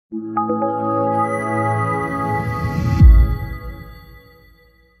So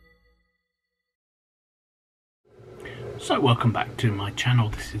welcome back to my channel.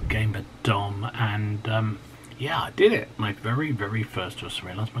 This is Gamer Dom, and yeah, I did it. My very first, just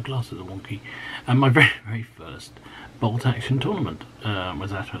realised my glasses are wonky, and my very first bolt action tournament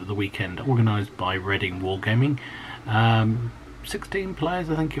was at the weekend, organised by Reading Wargaming. 16 players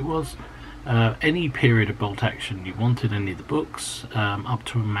I think it was. Any period of bolt action you wanted, any of the books, up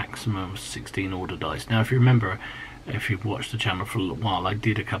to a maximum of 16 order dice. Now if you remember, if you've watched the channel for a little while, I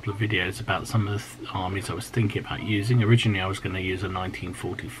did a couple of videos about some of the armies I was thinking about using. Originally I was going to use a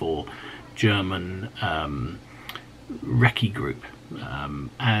 1944 German recce group,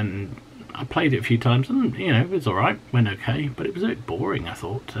 and I played it a few times, and you know, it was alright, went okay, but it was a bit boring, I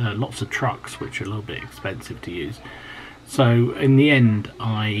thought. Lots of trucks, which are a little bit expensive to use. So in the end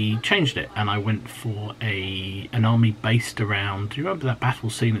I changed it, and I went for an army based around, do you remember that battle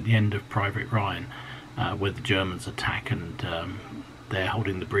scene at the end of Private Ryan, where the Germans attack and they're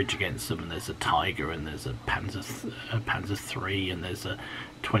holding the bridge against them, and there's a Tiger, and there's a Panzer III, and there's a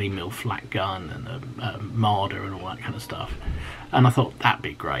 20mm Flak gun, and a Marder, and all that kind of stuff. And I thought that'd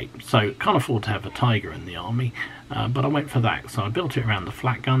be great, so can't afford to have a Tiger in the army, but I went for that. So I built it around the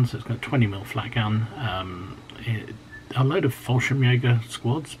Flak gun, so it's got a 20mm Flak gun, a load of Fallschirmjager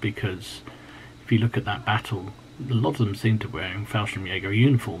squads, because if you look at that battle, a lot of them seem to be wearing Fallschirmjager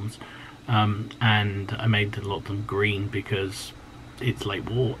uniforms, and I made a lot of them green because it's late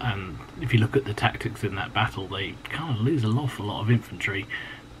war, and if you look at the tactics in that battle, they kind of lose an awful lot of infantry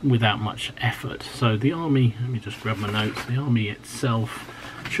without much effort. So the army, let me just grab my notes, the army itself,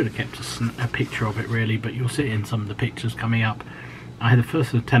 should have kept a picture of it really, but you'll see it in some of the pictures coming up. I had the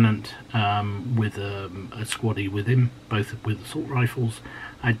first lieutenant with a squaddy with him, both with assault rifles.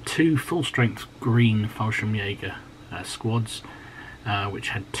 I had two full-strength green Fallschirmjager squads, which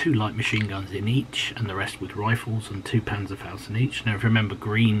had 2 light machine guns in each, and the rest with rifles, and 2 Panzerfausts in each. Now if you remember,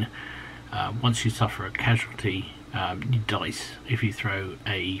 green, once you suffer a casualty, you dice. If you throw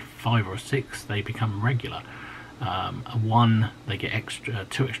a 5 or a 6, they become regular. A 1, they get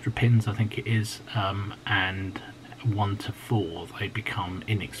 2 extra pins, I think it is, and 1 to 4, they become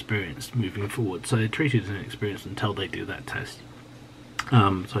inexperienced moving forward. So they're treated as inexperienced until they do that test. So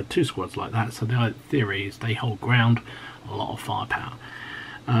I had 2 squads like that. So the theory is they hold ground, a lot of firepower.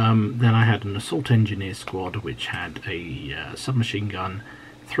 Then I had an assault engineer squad, which had a submachine gun,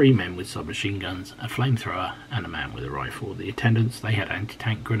 3 men with submachine guns, a flamethrower, and a man with a rifle. The attendants, they had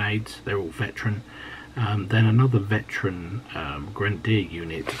anti-tank grenades. They're all veteran. Then another veteran grenadier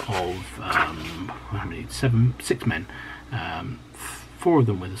unit of how many? 6 men. 4 of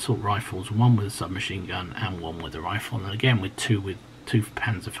them with assault rifles, 1 with a submachine gun, and 1 with a rifle. And again with two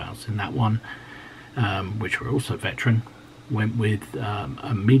Panzerfausts in that one, which were also veteran. Went with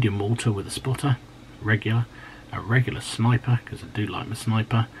a medium mortar with a spotter, regular, a regular sniper, because I do like my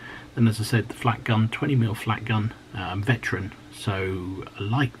sniper. Then, as I said, the Flak gun, 20mm Flak gun, veteran, so I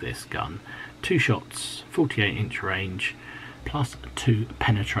like this gun. 2 shots, 48-inch range, plus 2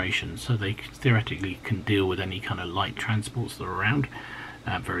 penetration, so they theoretically can deal with any kind of light transports that are around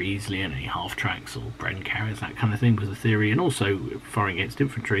very easily, and any half-tracks or Bren carriers, that kind of thing was the theory. And also, firing against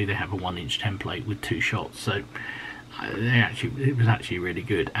infantry, they have a 1-inch template with 2 shots, so it was actually really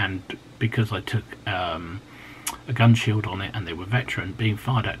good. And because I took a gun shield on it and they were veteran, being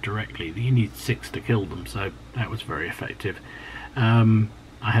fired at directly, you need 6 to kill them, so that was very effective.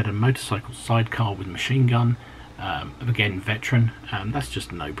 I had a motorcycle sidecar with machine gun, again veteran. That's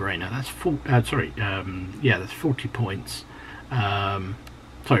just a no-brainer. That's that's 40 points.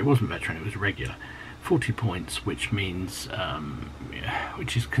 Sorry, it wasn't veteran, it was regular. 40 points, which means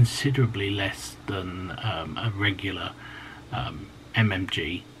which is considerably less than a regular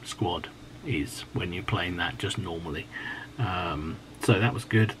MMG squad is when you're playing that just normally. So that was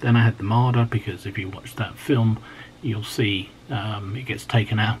good. Then I had the Marder, because if you watch that film you'll see it gets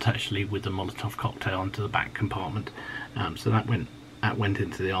taken out actually with the Molotov cocktail into the back compartment. So that went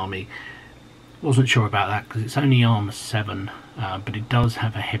into the army. Wasn't sure about that because it's only armor 7, but it does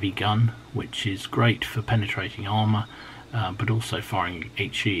have a heavy gun, which is great for penetrating armor, but also firing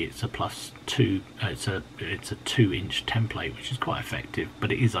HE. It's a +2. It's a 2-inch template, which is quite effective,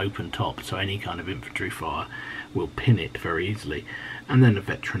 but it is open top, so any kind of infantry fire will pin it very easily. And then a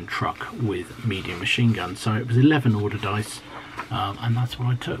veteran truck with medium machine gun. So it was 11 order dice, and that's what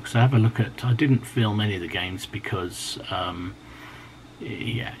I took. So have a look at. I didn't film any of the games because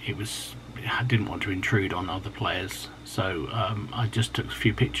yeah, I didn't want to intrude on other players, so I just took a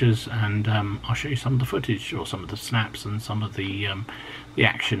few pictures, and I'll show you some of the footage, or some of the snaps, and some of the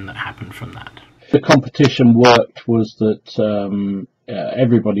action that happened from that. The competition worked was that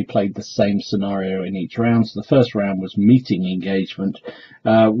everybody played the same scenario in each round. So the first round was meeting engagement,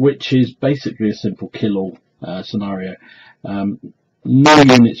 which is basically a simple kill-all scenario. No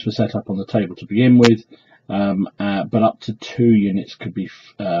units were set up on the table to begin with, but up to 2 units could be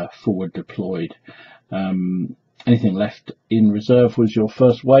forward deployed. Anything left in reserve was your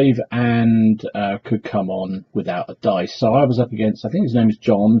first wave and could come on without a dice. So I was up against, I think his name is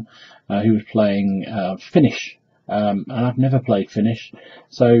John, who was playing Finnish. And I've never played Finnish,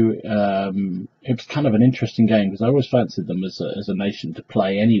 so it was kind of an interesting game because I always fancied them as a nation to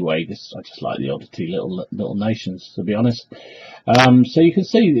play anyway. I just like the oddity little nations, to be honest. So you can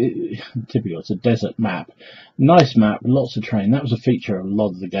see, typically it's a desert map, nice map, lots of terrain. That was a feature of a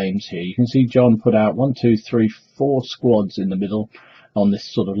lot of the games here. You can see John put out 1, 2, 3, 4 squads in the middle on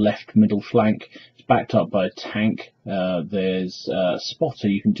this sort of left middle flank. It's backed up by a tank. There's a spotter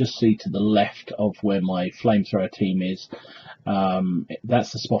you can just see to the left of where my flamethrower team is.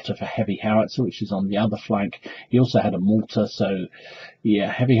 That's the spotter for heavy howitzer, which is on the other flank. He also had a mortar, so yeah,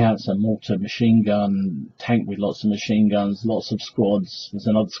 heavy howitzer, mortar, machine gun, tank with lots of machine guns, lots of squads. There's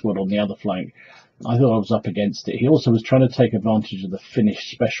another squad on the other flank. I thought I was up against it. He also was trying to take advantage of the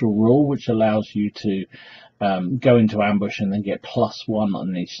Finnish special rule, which allows you to go into ambush and then get +1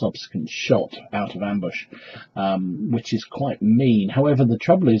 on each subsequent shot out of ambush, which is quite mean. However, the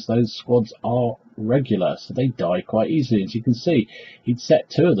trouble is those squads are regular, so they die quite easily. As you can see, he'd set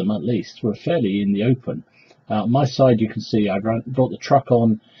 2 of them at least, were fairly in the open. My side, you can see I brought the truck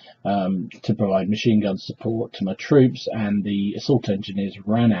on to provide machine gun support to my troops, and the assault engineers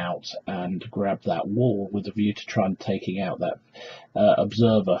ran out and grabbed that wall with a view to try and taking out that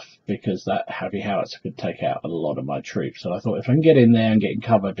observer, because that heavy howitzer could take out a lot of my troops. So I thought if I can get in there and get in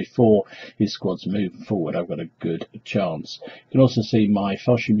cover before his squad's move forward, I've got a good chance. You can also see my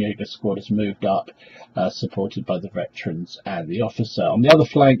Fallschirmjager squad has moved up, supported by the veterans and the officer. On the other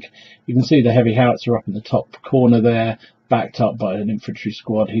flank, you can see the heavy howitzer up in the top corner there, backed up by an infantry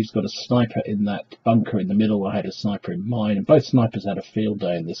squad. He's got a sniper in that bunker in the middle. I had a sniper in mine, and both snipers had a field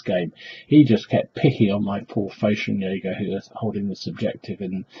day in this game. He just kept picking on my poor Fallschirmjager, who was holding the subjective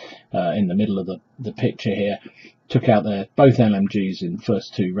in the middle of the picture here. Took out both LMGs in the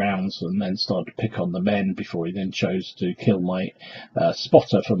first 2 rounds and then started to pick on the men before he then chose to kill my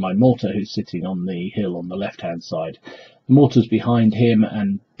spotter for my mortar, who's sitting on the hill on the left-hand side. The mortar's behind him,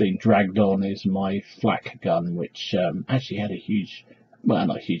 and being dragged on is my Flak gun, which actually had a huge, well,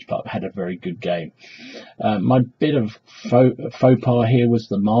 not a huge part, but had a very good game. My bit of faux pas here was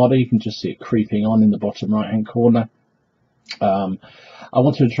the Marder. You can just see it creeping on in the bottom right-hand corner. I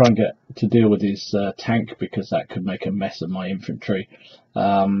wanted to try and get to deal with his tank, because that could make a mess of my infantry.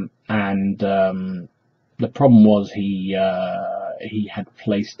 The problem was he had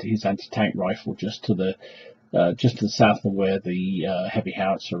placed his anti-tank rifle just to the south of where the heavy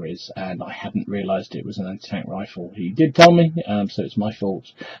howitzer is, and I hadn't realised it was an anti-tank rifle. He did tell me, so it's my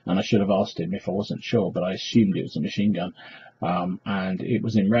fault, and I should have asked him if I wasn't sure, but I assumed it was a machine gun, and it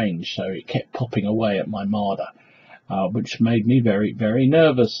was in range, so it kept popping away at my Marder. Which made me very, very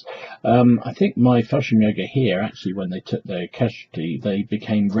nervous. I think my Fallschirmjager here, actually, when they took their casualty, they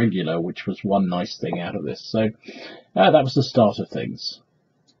became regular, which was one nice thing out of this. So that was the start of things.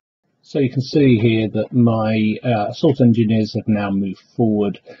 So you can see here that my assault engineers have now moved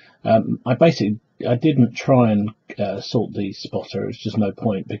forward. I didn't try and assault the spotter. It's just no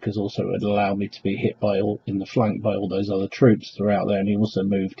point, because also it would allow me to be hit in the flank by all those other troops throughout there, and he also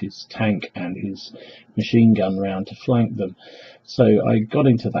moved his tank and his machine gun round to flank them. So I got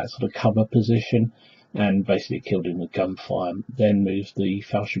into that sort of cover position and basically killed him with gunfire, then moved the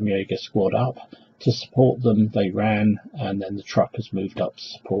Fallschirmjager squad up to support them. They ran, and then the truck has moved up to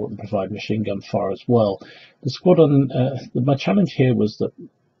support and provide machine gun fire as well. The squad my challenge here was that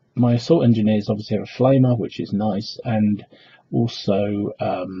my assault engineers obviously have a flamer, which is nice, and also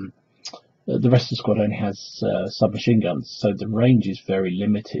the rest of the squad only has submachine guns, so the range is very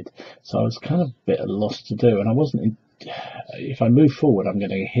limited. So I was kind of a bit at a loss to do, and I wasn't. If I move forward, I'm going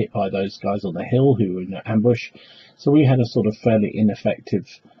to get hit by those guys on the hill who were in ambush. So we had a sort of fairly ineffective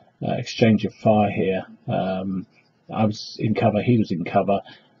exchange of fire here. I was in cover, he was in cover.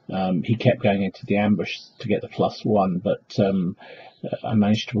 He kept going into the ambush to get the +1, but I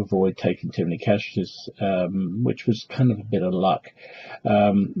managed to avoid taking too many casualties, which was kind of a bit of luck.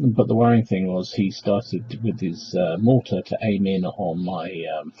 But the worrying thing was he started with his mortar to aim in on my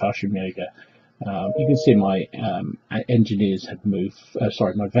Fallschirmjager. You can see my engineers have moved,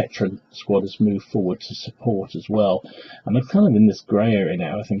 my veteran squad has moved forward to support as well. And I'm kind of in this grey area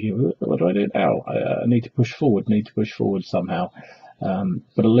now, thinking, what do I do now? I need to push forward somehow.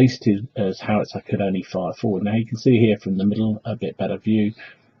 but at least his howitzer could only fire forward. Now you can see here from the middle a bit better view.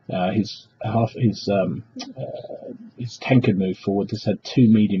 His tank had moved forward. This had 2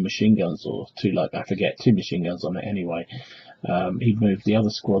 medium machine guns, or 2, like, I forget, 2 machine guns on it anyway. He moved the other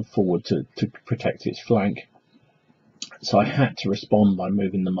squad forward to protect its flank. So I had to respond by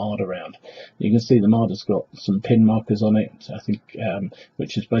moving the Marder around. You can see the Marder's got some pin markers on it, I think,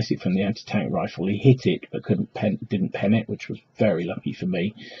 which is basically from the anti-tank rifle. He hit it but didn't pen it, which was very lucky for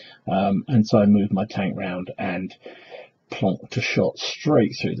me. And so I moved my tank round and plonked a shot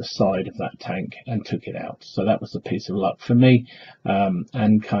straight through the side of that tank and took it out. So that was a piece of luck for me,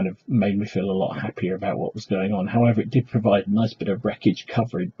 and kind of made me feel a lot happier about what was going on. However, it did provide a nice bit of wreckage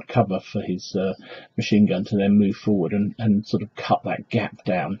cover for his machine gun to then move forward and sort of cut that gap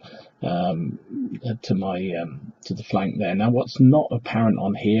down to the flank there. Now, what's not apparent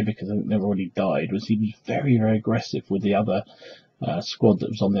on here, because I think they've already died, was he was very, very aggressive with the other squad that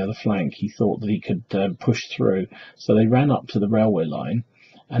was on the other flank. He thought that he could push through, so they ran up to the railway line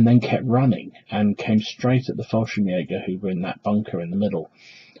and then kept running and came straight at the Fallschirmjager who were in that bunker in the middle.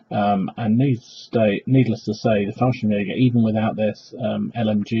 And needless to say, the Fallschirmjager, even without their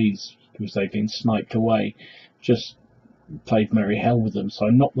LMGs, because they'd been sniped away, just played merry hell with them. So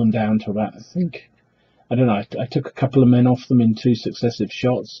I knocked them down to about, I took a couple of men off them in 2 successive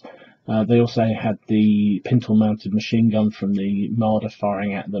shots. They also had the pintle-mounted machine gun from the Marder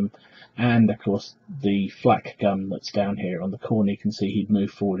firing at them, and of course the Flak gun that's down here on the corner. You can see he'd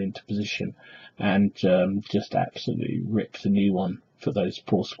moved forward into position and just absolutely ripped a new one for those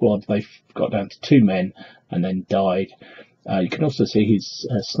poor squad. They got down to 2 men and then died. You can also see his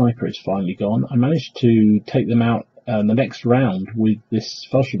sniper is finally gone. I managed to take them out the next round with this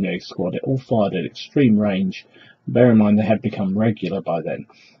Fallschirmjager squad. It all fired at extreme range. Bear in mind they had become regular by then.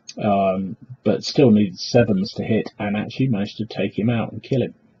 But still needed 7s to hit, and actually managed to take him out and kill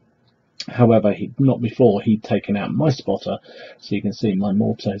him. However, not before he'd taken out my spotter, so you can see my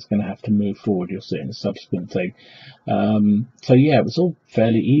mortar is going to have to move forward. You'll see it in a subsequent thing. So yeah, it was all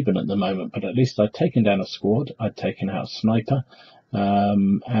fairly even at the moment, but at least I'd taken down a squad, I'd taken out a sniper,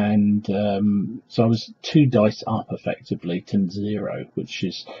 and so I was 2 dice up effectively to 0, which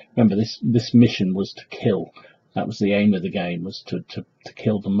is, remember, this mission was to kill. That was the aim of the game, was to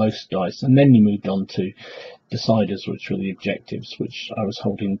kill the most dice, and then you moved on to deciders, which were the objectives, which I was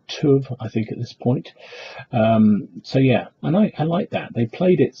holding 2 of, I think, at this point. So yeah, and I like that. They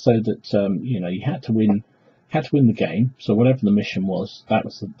played it so that you had to win the game. So whatever the mission was, that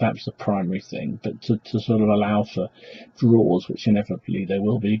was the primary thing. But to sort of allow for draws, which inevitably there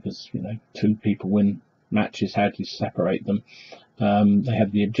will be, because 2 people win matches. How do you separate them? They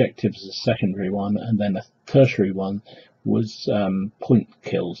had the objectives as a secondary one, and then a tertiary one was point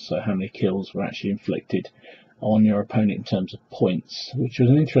kills, so how many kills were actually inflicted on your opponent in terms of points, which was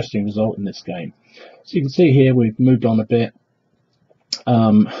an interesting result in this game. So you can see here we've moved on a bit.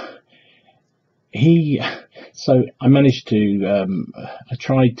 So I managed to I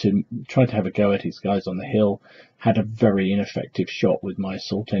tried to have a go at his guys on the hill. Had a very ineffective shot with my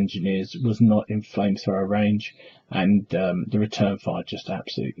assault engineers. It was not in flamethrower range, and the return fire just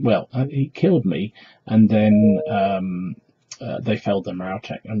absolutely, well, he killed me, and then they failed their morale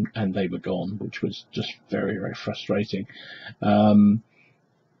check and they were gone, which was just very, very frustrating.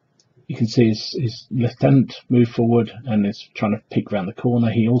 You can see his lieutenant move forward and is trying to peek around the corner.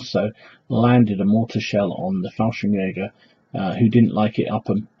 He also landed a mortar shell on the Fallschirmjager, who didn't like it up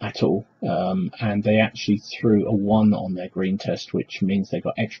at all, and they actually threw a 1 on their green test, which means they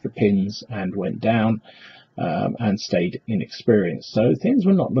got extra pins and went down, and stayed inexperienced. So things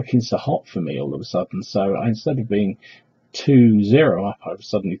were not looking so hot for me all of a sudden. So instead of being 2-0 up, I was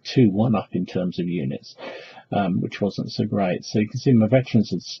suddenly 2-1 up in terms of units, which wasn't so great. So you can see my veterans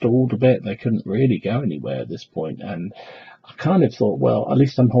had stalled a bit. They couldn't really go anywhere at this point, and I kind of thought, well, at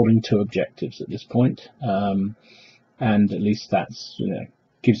least I'm holding 2 objectives at this point, and at least that's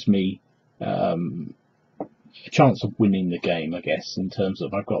gives me a chance of winning the game, I guess, in terms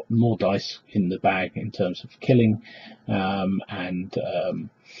of I've got more dice in the bag in terms of killing, and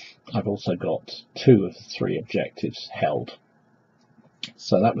I've also got 2 of the 3 objectives held.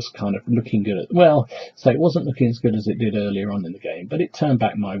 So that was kind of looking good. So it wasn't looking as good as it did earlier on in the game, but it turned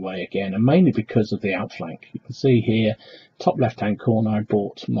back my way again, and mainly because of the outflank. You can see here, top left-hand corner, I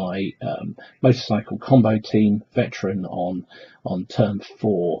bought my motorcycle combo team veteran on turn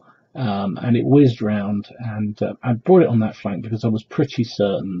 4 and it whizzed round, and I brought it on that flank because I was pretty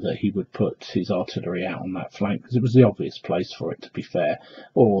certain that he would put his artillery out on that flank, because it was the obvious place for it, to be fair,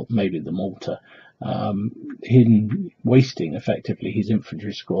 or maybe the mortar. Him wasting effectively his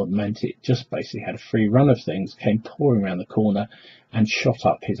infantry squad meant it just basically had a free run of things, came pouring around the corner and shot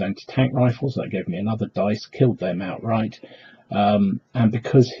up his anti-tank rifles. That gave me another dice, killed them outright. And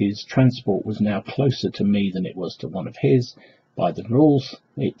because his transport was now closer to me than it was to one of his, by the rules,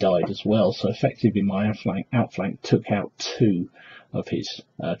 it died as well. So effectively my outflank took out 2 of his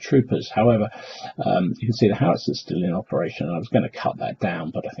troopers. However, you can see the howitzer is still in operation, and I was going to cut that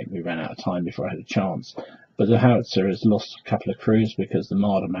down, but I think we ran out of time before I had a chance. But the howitzer has lost a couple of crews because the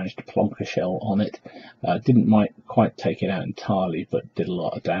Marder managed to plonk a shell on it. Didn't quite take it out entirely, but did a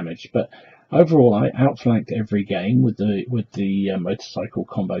lot of damage. But overall, I outflanked every game with the motorcycle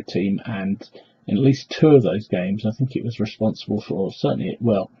combo team, and in at least 2 of those games, I think it was responsible for, certainly,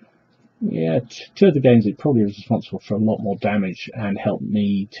 well, yeah, 2 of the games it probably was responsible for a lot more damage and helped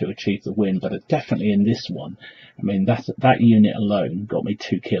me to achieve the win. But definitely in this one, I mean, that unit alone got me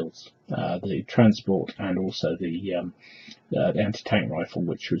 2 kills, the transport and also the anti-tank rifle,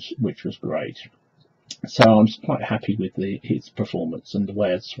 which was great. So I'm quite happy with his performance and the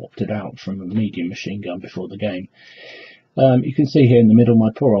way I swapped it out from a medium machine gun before the game. You can see here in the middle, my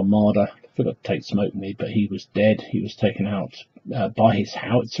poor old Marder forgot to take smoke with me, but he was dead. He was taken out by his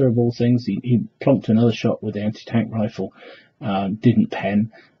howitzer, of all things. He plonked another shot with the anti-tank rifle, didn't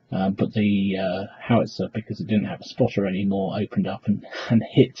pen, but the howitzer, because it didn't have a spotter anymore, opened up and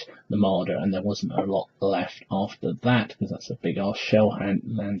hit the Marder, and there wasn't a lot left after that, because that's a big arse shell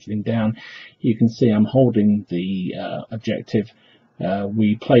landing down. You can see I'm holding the objective.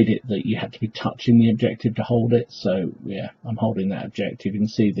 We played it that you had to be touching the objective to hold it, so yeah, I'm holding that objective. You can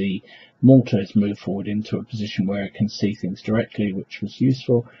see the mortar has moved forward into a position where it can see things directly, which was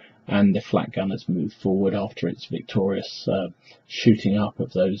useful, and the flak gun has moved forward after its victorious shooting up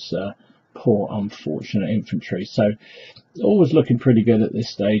of those poor unfortunate infantry. So all was looking pretty good at this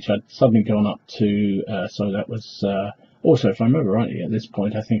stage. I'd suddenly gone up to so that was also, if I remember rightly, at this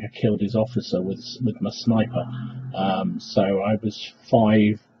point I think I killed his officer with my sniper. So I was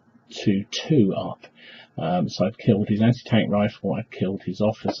 5-2 up. So I'd killed his anti-tank rifle, I'd killed his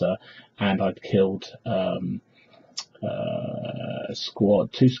officer, and I'd killed one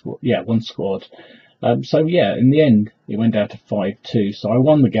squad. So yeah, in the end it went down to 5-2. So I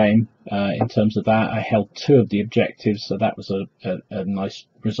won the game in terms of that. I held 2 of the objectives, so that was a nice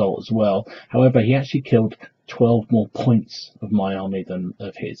result as well. However, he actually killed 12 more points of my army than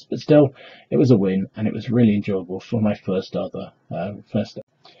of his, but still it was a win, and it was really enjoyable for my first.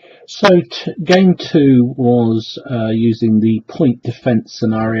 So game 2 was using the point defense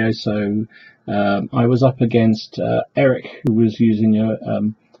scenario. So I was up against Eric, who was using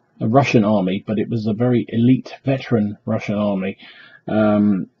a Russian army, but it was a very elite veteran Russian army.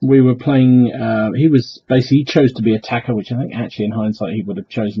 We were playing, he chose to be attacker, which I think actually in hindsight he would have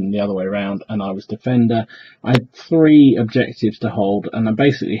chosen the other way around, and I was defender. I had 3 objectives to hold, and I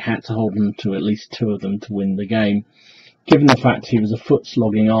basically had to hold them to at least 2 of them to win the game. Given the fact he was a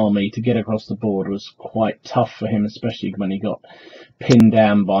foot-slogging army, to get across the board was quite tough for him, especially when he got pinned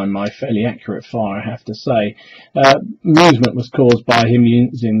down by my fairly accurate fire, I have to say. Amusement was caused by him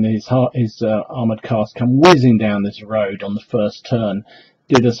using his armoured cars come whizzing down this road on the first turn,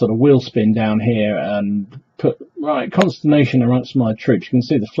 did a sort of wheel spin down here and put consternation amongst my troops. You can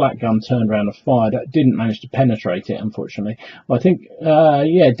see the flak gun turned around and fired. It didn't manage to penetrate it, unfortunately. Well, I think,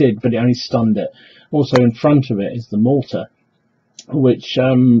 yeah, it did, but it only stunned it. Also in front of it is the mortar, which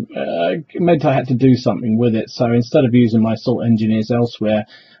meant I had to do something with it. So instead of using my assault engineers elsewhere,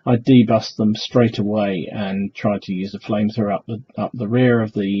 I debussed them straight away and tried to use a flamethrower up the rear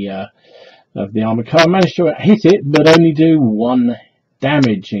of the armoured car. I managed to hit it, but only do 1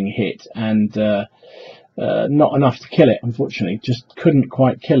 damaging hit, and not enough to kill it, unfortunately. Just couldn't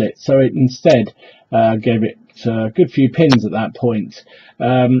quite kill it. So it instead gave it a good few pins at that point.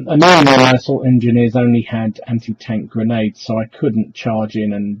 Annoyingly, my assault engineers only had anti-tank grenades, so I couldn't charge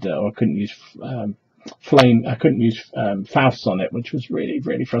in or I couldn't use fausts on it, which was really,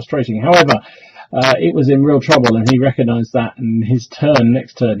 really frustrating. However, it was in real trouble, and he recognised that, and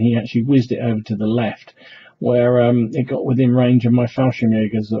next turn, he actually whizzed it over to the left, where it got within range of my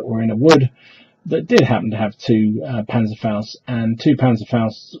Fallschirmjagers that were in a wood that did happen to have 2 Panzerfausts, and 2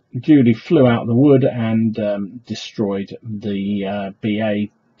 Panzerfausts duly flew out of the wood and destroyed the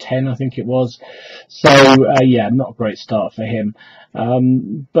BA-10, I think it was. So yeah, not a great start for him,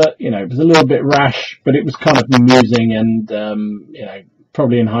 but you know, it was a little bit rash, but it was kind of amusing, and you know,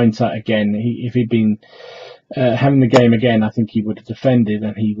 probably in hindsight again, if he'd been having the game again, I think he would have defended,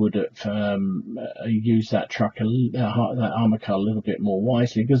 and he would have used that truck, that armor car, a little bit more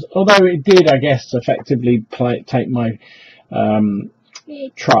wisely. Because although it did, I guess, effectively take my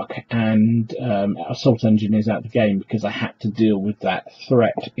truck and assault engineers out of the game, because I had to deal with that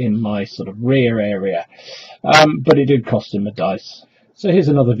threat in my sort of rear area. But it did cost him a dice. So here's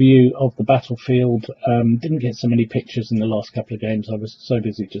another view of the battlefield. Didn't get so many pictures in the last couple of games. I was so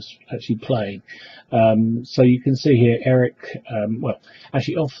busy just actually playing. So you can see here Eric, well,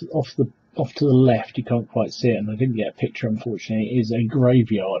 actually off to the left, you can't quite see it, and I didn't get a picture, unfortunately, is a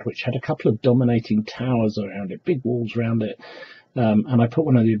graveyard which had a couple of dominating towers around it, big walls around it. And I put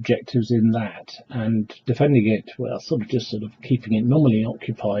one of the objectives in that, and defending it, well, sort of keeping it normally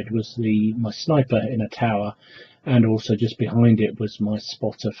occupied, was my sniper in a tower, and also just behind it was my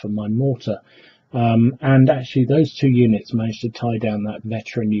spotter for my mortar. And actually those two units managed to tie down that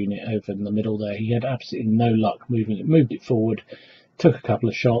veteran unit over in the middle there. He had absolutely no luck moving it, moved it forward, took a couple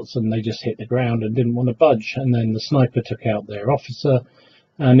of shots, and they just hit the ground and didn't want to budge. And then the sniper took out their officer,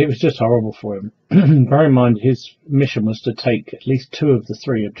 and it was just horrible for him. Bear in mind, his mission was to take at least 2 of the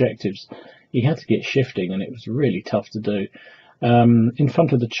 3 objectives. He had to get shifting, and it was really tough to do. In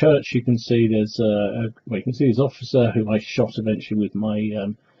front of the church, you can see there's well, you can see his officer, who I shot eventually with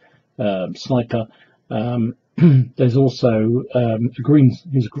my sniper. There's also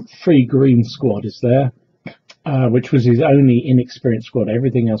his free green squad is there, which was his only inexperienced squad.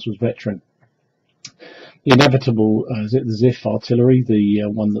 Everything else was veteran. The inevitable, is it the Ziff artillery, the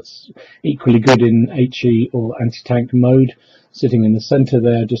one that's equally good in HE or anti-tank mode, sitting in the centre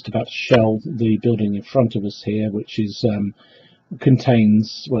there, just about to shell the building in front of us here, which is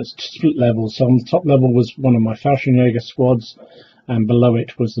contains, well, it's split levels. So on the top level was one of my Fallschirmjager squads, and below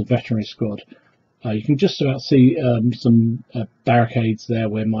it was the veterinary squad. You can just about see some barricades there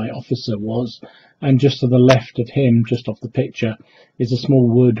where my officer was, and just to the left of him, just off the picture, is a small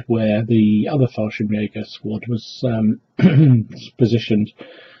wood where the other Fallschirmjager squad was positioned,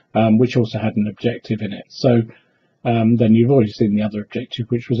 which also had an objective in it. So then you've already seen the other objective,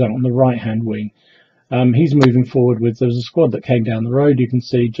 which was out on the right-hand wing. He's moving forward with, there was a squad that came down the road. You can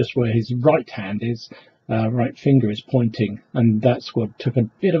see just where his right hand is, right finger is pointing, and that squad took a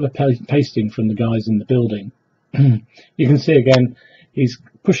bit of a pasting from the guys in the building. You can see again, he's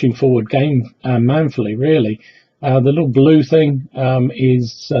pushing forward manfully, really. The little blue thing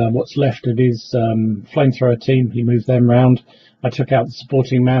is what's left of his flamethrower team. He moved them round. I took out the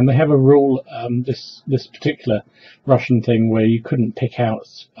supporting man. They have a rule, this particular Russian thing, where you couldn't pick out,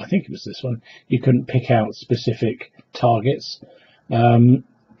 I think it was this one, you couldn't pick out specific targets. So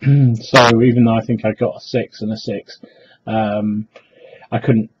even though I think I got a 6 and a 6, I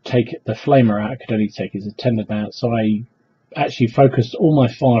couldn't take the flamer out. I could only take his attendant out. So I actually focused all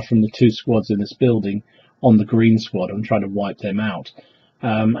my fire from the 2 squads in this building on the green squad and trying to wipe them out,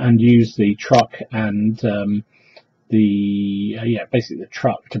 and use the truck and basically the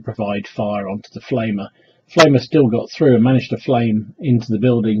truck to provide fire onto the flamer. Flamer still got through and managed to flame into the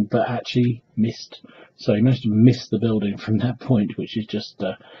building, but actually missed. So he managed to miss the building from that point, which is just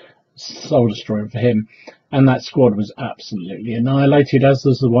soul destroying for him. And that squad was absolutely annihilated, as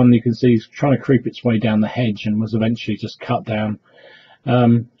was the one you can see trying to creep its way down the hedge and was eventually just cut down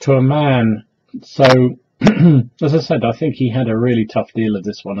to a man. So, as I said, I think he had a really tough deal of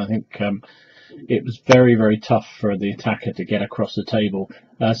this one. I think it was very, very tough for the attacker to get across the table,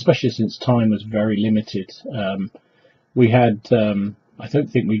 especially since time was very limited. We had, I don't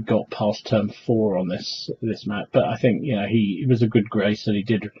think we got past turn 4 on this map, but I think, you know, he was a good grace, and he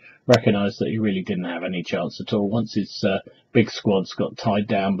did recognise that he really didn't have any chance at all. Once his big squads got tied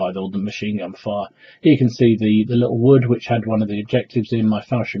down by all the machine gun fire. Here you can see the little wood which had one of the objectives in my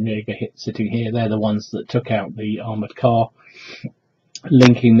Fallschirmjager hit sitting here. They're the ones that took out the armoured car.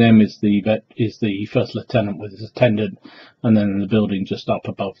 Linking them is the first lieutenant with his attendant, and then in the building just up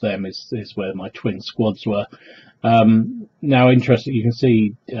above them is where my twin squads were. Now, interesting, you can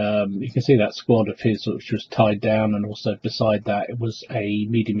see that squad of his which was tied down, and also beside that it was a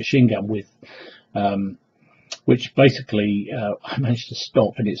medium machine gun with, which basically I managed to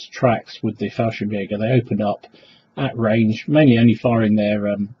stop in its tracks with the Fallschirmjager. They opened up at range, mainly only firing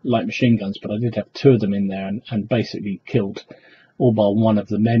their light machine guns, but I did have 2 of them in there, and basically killed all but one of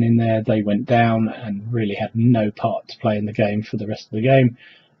the men in there. They went down and really had no part to play in the game for the rest of the game.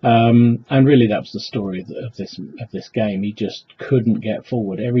 And really that was the story of this game. He just couldn't get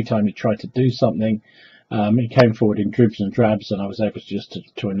forward. Every time he tried to do something, he came forward in dribs and drabs, and I was able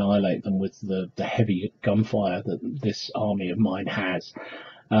to annihilate them with the heavy gunfire that this army of mine has.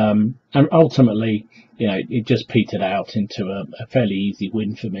 And ultimately, it just petered out into a fairly easy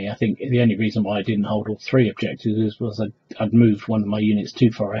win for me. I think the only reason why I didn't hold all 3 objectives was I'd moved one of my units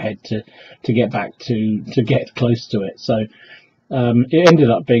too far ahead to get back to get close to it. So it ended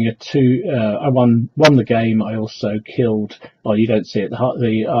up being a 2. I won the game. I also killed. Oh, you don't see it.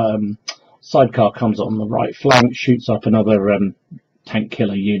 The sidecar comes on the right flank, shoots up another tank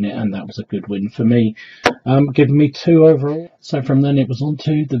killer unit, and that was a good win for me, giving me 2 overall. So from then it was on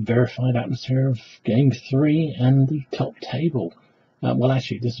to the verified atmosphere of game 3 and the top table. Well,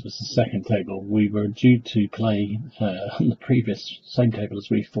 actually, this was the second table. We were due to play on the previous same table as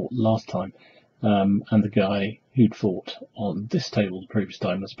we fought last time, and the guy who'd fought on this table the previous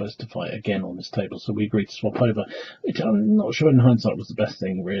time was supposed to fight again on this table, so we agreed to swap over, which I'm not sure in hindsight was the best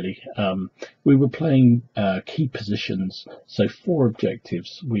thing, really. We were playing key positions, so 4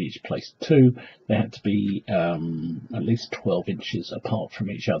 objectives. We each placed 2. They had to be at least 12 inches apart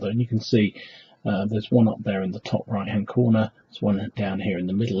from each other, and you can see there's one up there in the top right hand corner, there's one down here in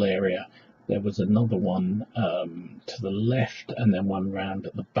the middle area. There was another one to the left, and then one round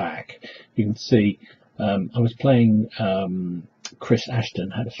at the back. You can see I was playing Chris Ashton,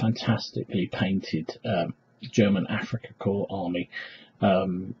 had a fantastically painted German Africa Corps army,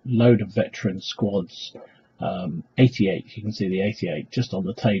 load of veteran squads, 88, you can see the 88 just on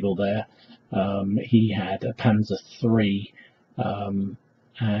the table there. He had a Panzer III,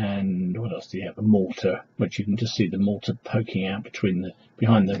 and what else do you have? A mortar, which you can just see the mortar poking out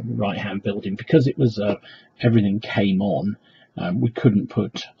behind the right hand building. Because it was everything came on, we couldn't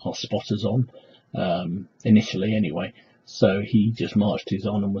put our spotters on initially anyway, so he just marched his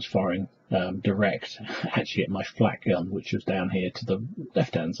on and was firing direct actually at my flak gun, which was down here to the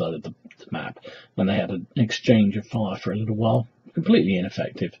left hand side of the map, and they had an exchange of fire for a little while, completely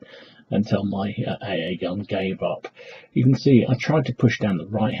ineffective until my AA gun gave up. You can see I tried to push down the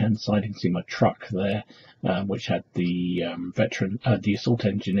right hand side. You can see my truck there, which had the the assault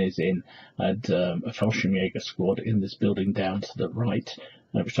engineers in, and a Fallschirmjager squad in this building down to the right,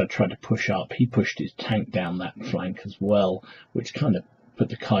 which I tried to push up. He pushed his tank down that flank as well, which kind of put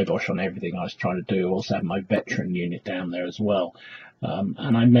the kibosh on everything I was trying to do. I also had my veteran unit down there as well,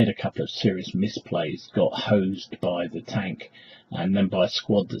 and I made a couple of serious misplays, got hosed by the tank and then by a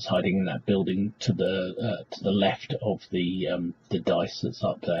squad that's hiding in that building to the left of the dice that's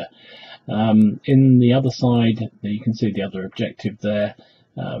up there. In the other side, you can see the other objective there.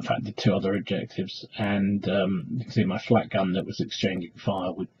 In fact, the 2 other objectives, and you can see my flak gun that was exchanging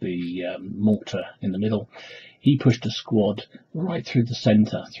fire with the mortar in the middle. He pushed a squad right through the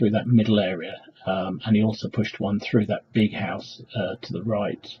centre, through that middle area, and he also pushed one through that big house to the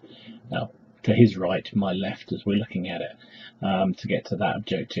right, to his right, my left as we're looking at it, to get to that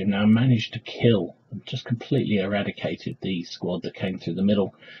objective. Now I managed to kill, just completely eradicated the squad that came through the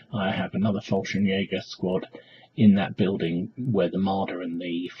middle. I have another Fallschirmjager squad in that building where the Marder and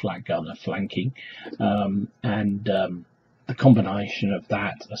the flak gun are flanking, and the combination of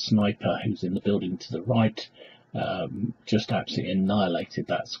that, a sniper who's in the building to the right, just absolutely annihilated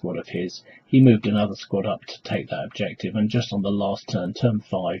that squad of his. He moved another squad up to take that objective, and just on the last turn, turn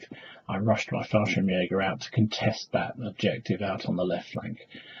 5, I rushed my Fallschirmjager out to contest that objective out on the left flank.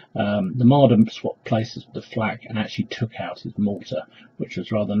 The Marder swapped places with the flak and actually took out his mortar, which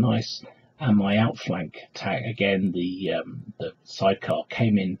was rather nice. And my outflank attack, again, the sidecar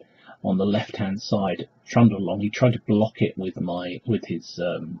came in on the left hand side, trundled along. He tried to block it with his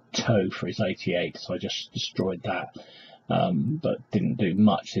toe for his 88, so I just destroyed that, but didn't do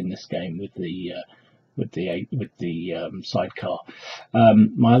much in this game with the sidecar.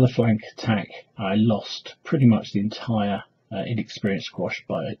 My other flank attack, I lost pretty much the entire inexperienced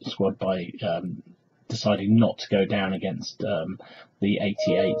squad by deciding not to go down against the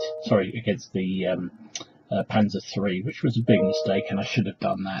 88, sorry, against the Panzer III, which was a big mistake, and I should have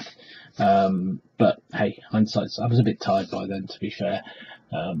done that. But hey, hindsight, I was a bit tired by then, to be fair.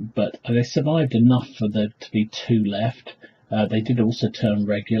 But they survived enough for there to be 2 left. They did also turn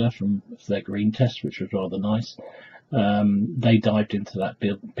regular from their green test, which was rather nice. They dived into that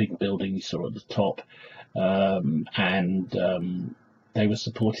big building you saw at the top, and they were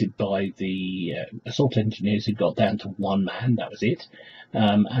supported by the assault engineers who got down to 1 man, that was it,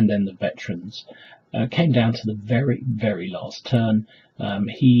 and then the veterans. Came down to the very, very last turn.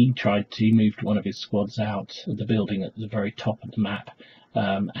 He moved one of his squads out of the building at the very top of the map,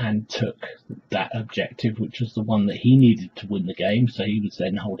 and took that objective, which was the one that he needed to win the game. So he was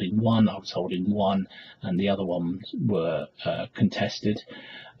then holding 1, I was holding 1, and the other ones were contested.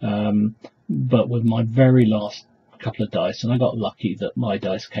 But with my very last couple of dice, and I got lucky that my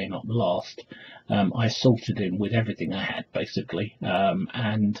dice came up last. I assaulted him with everything I had, basically,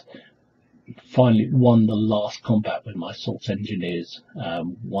 and finally won the last combat with my assault engineers,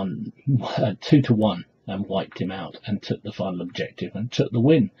 2-1, and wiped him out and took the final objective and took the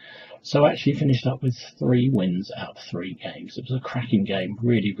win. So I actually finished up with 3 wins out of 3 games. It was a cracking game,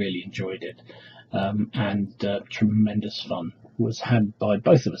 really enjoyed it, and tremendous fun was had by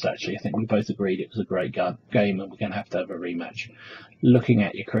both of us. Actually, I think we both agreed it was a great game, and we're going to have a rematch. Looking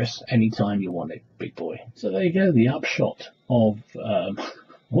at you, Chris, anytime you want it, big boy. So there you go. The upshot of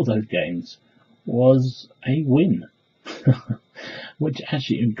all those games was a win, which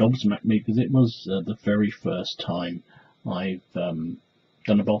actually gobsmacked me, because it was the very first time I've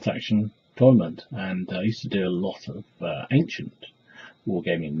done a bolt action tournament, and I used to do a lot of ancient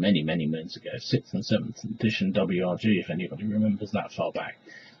wargaming many moons ago, 6th and 7th edition WRG, if anybody remembers that far back.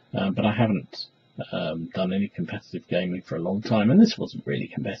 But I haven't done any competitive gaming for a long time, and this wasn't really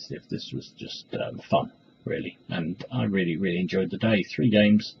competitive. This was just fun, really, and I really enjoyed the day. 3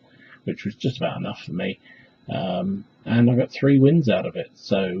 games, which was just about enough for me, and I got 3 wins out of it.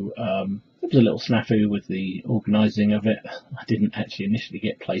 So it was a little snafu with the organising of it. I didn't actually initially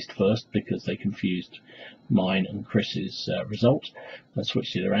get placed first because they confused mine and Chris's result. I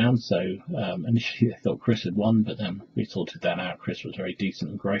switched it around, so initially they thought Chris had won, but then we sorted that out. Chris was very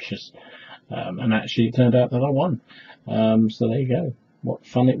decent and gracious, and actually it turned out that I won. So there you go. What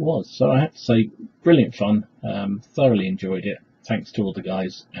fun it was. So I have to say, brilliant fun. Thoroughly enjoyed it. Thanks to all the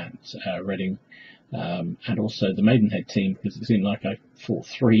guys at Reading, and also the Maidenhead team, because it seemed like I fought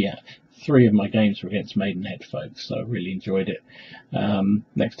 3 of my games were against Maidenhead folks, so I really enjoyed it.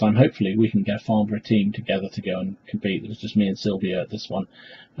 Next time, hopefully, we can get Farnborough team together to go and compete. It was just me and Sylvia at this one,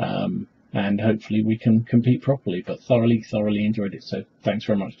 and hopefully we can compete properly, but thoroughly enjoyed it. So thanks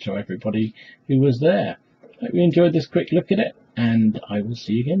very much to everybody who was there. Hope you enjoyed this quick look at it, and I will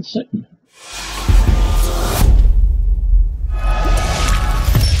see you again soon.